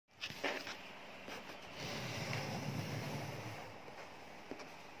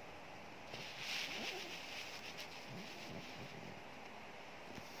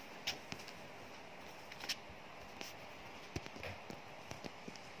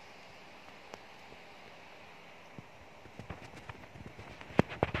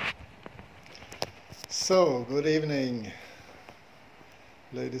So, good evening,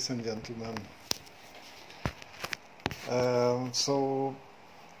 ladies and gentlemen.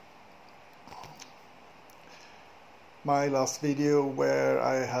 My last video where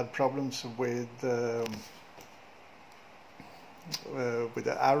I had problems with the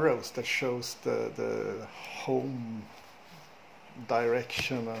arrows that shows the home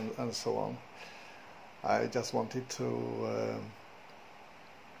direction and so on. I just wanted to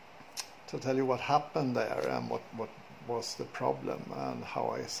tell you what happened there and what was the problem and how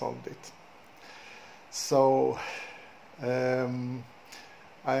I solved it. So I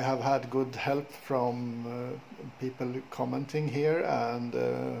have had good help from people commenting here, and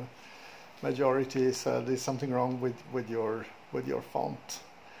majority said there's something wrong with your font.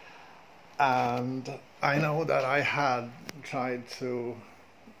 And I know that I had tried to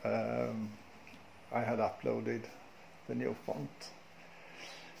I had uploaded the new font.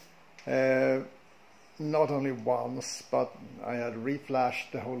 Not only once, but I had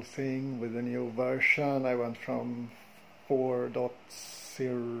reflashed the whole thing with a new version. I went from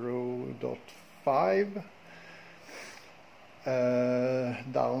 4.0.5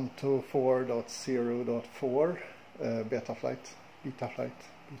 down to 4.0.4 Betaflight,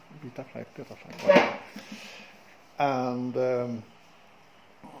 and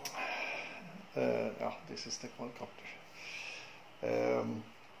this is the quadcopter.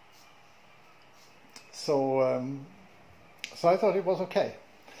 So I thought it was okay,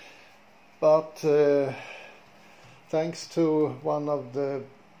 but thanks to one of the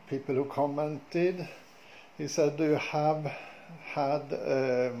people who commented, he said, "Do you have had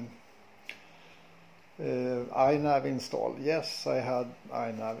iNav installed?" Yes, I had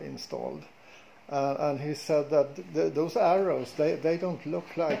iNav installed, and he said that those arrows they don't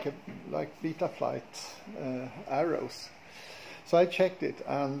look like Betaflight arrows. So I checked it,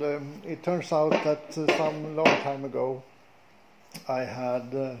 and it turns out that some long time ago I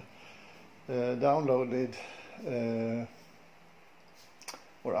had downloaded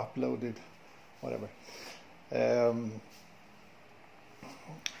or uploaded, whatever,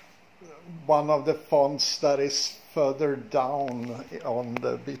 one of the fonts that is further down on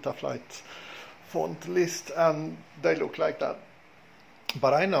the Betaflight font list, and they look like that.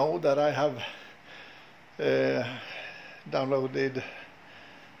 But I know that I have downloaded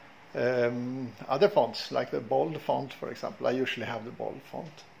other fonts, like the bold font, for example. I usually have the bold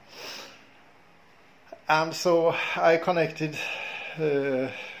font. And so I connected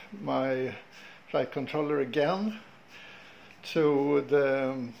my flight controller again to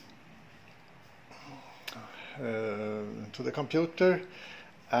the computer,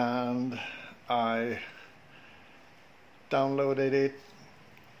 and I downloaded it,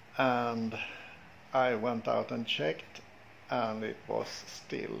 and I went out and checked, and it was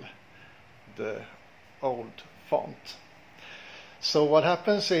still the old font. So what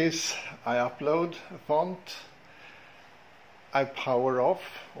happens is I upload a font, I power off,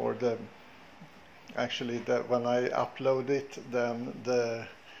 or when I upload it, then the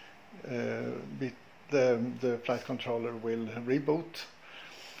flight controller will reboot,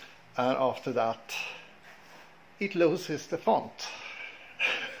 and after that it loses the font.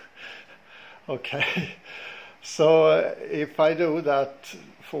 Okay, so if I do that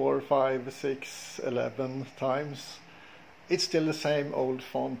 4, 5, 6, 11 times, it's still the same old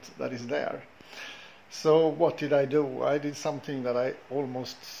font that is there. So what did I do? I did something that I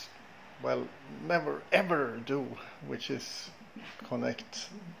almost, well, never ever do, which is connect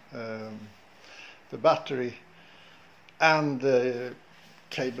the battery and the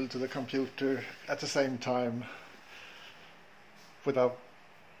cable to the computer at the same time without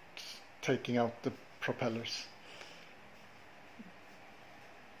taking out the propellers.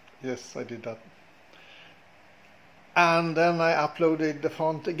 Yes, I did that. And then I uploaded the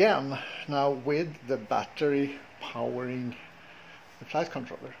font again, now with the battery powering the flight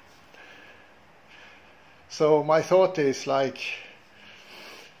controller. So my thought is, like,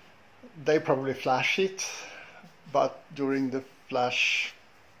 they probably flash it, but during the flash,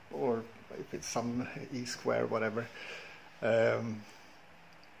 or if it's some E-square, whatever,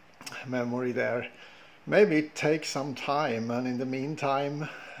 memory there, maybe it takes some time, and in the meantime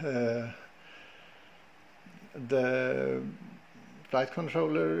the flight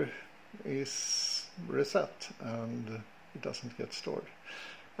controller is reset and it doesn't get stored.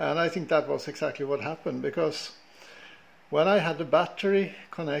 And I think that was exactly what happened, because when I had the battery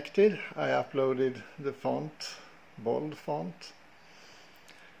connected, I uploaded the font, bold font,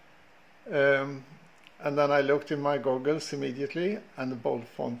 and then I looked in my goggles immediately, and the bold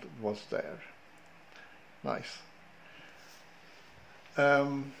font was there. Nice.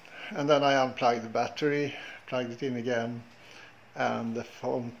 and then I unplugged the battery, plugged it in again, and the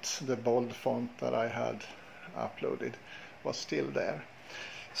font, the bold font that I had uploaded was still there.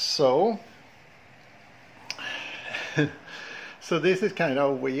 So so this is kind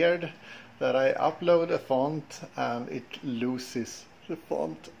of weird that I upload a font and it loses the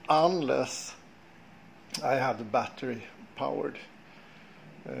font unless I have the battery powered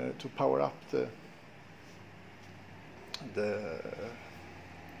to power up the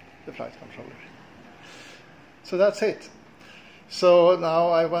flight controller. So that's it. So now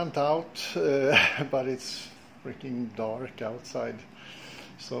I went out, but it's freaking dark outside.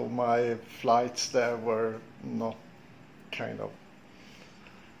 So my flights there were not kind of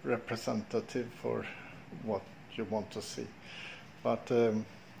representative for what you want to see. But the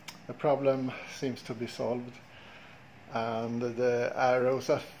problem seems to be solved. And the arrows,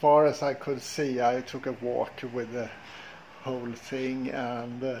 as far as I could see, I took a walk with the whole thing,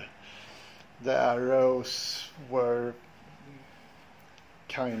 and the arrows were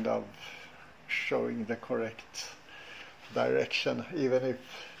kind of showing the correct direction, even if,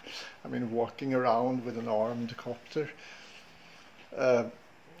 I mean, walking around with an armed copter,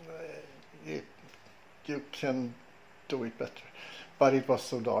 you can do it better. But it was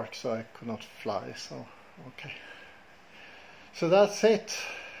so dark, so I could not fly, so okay. So that's it,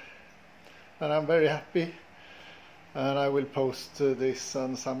 and I'm very happy, and I will post this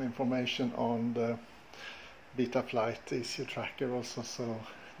and some information on the Betaflight issue tracker also, so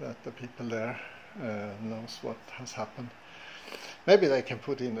that the people there knows what has happened. Maybe they can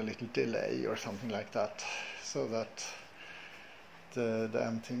put in a little delay or something like that, so that the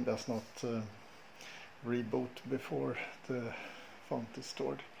M thing does not reboot before the font is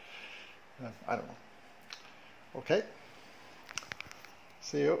stored. I don't know. Okay.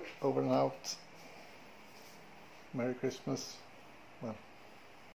 See you, over and out. Merry Christmas. Well,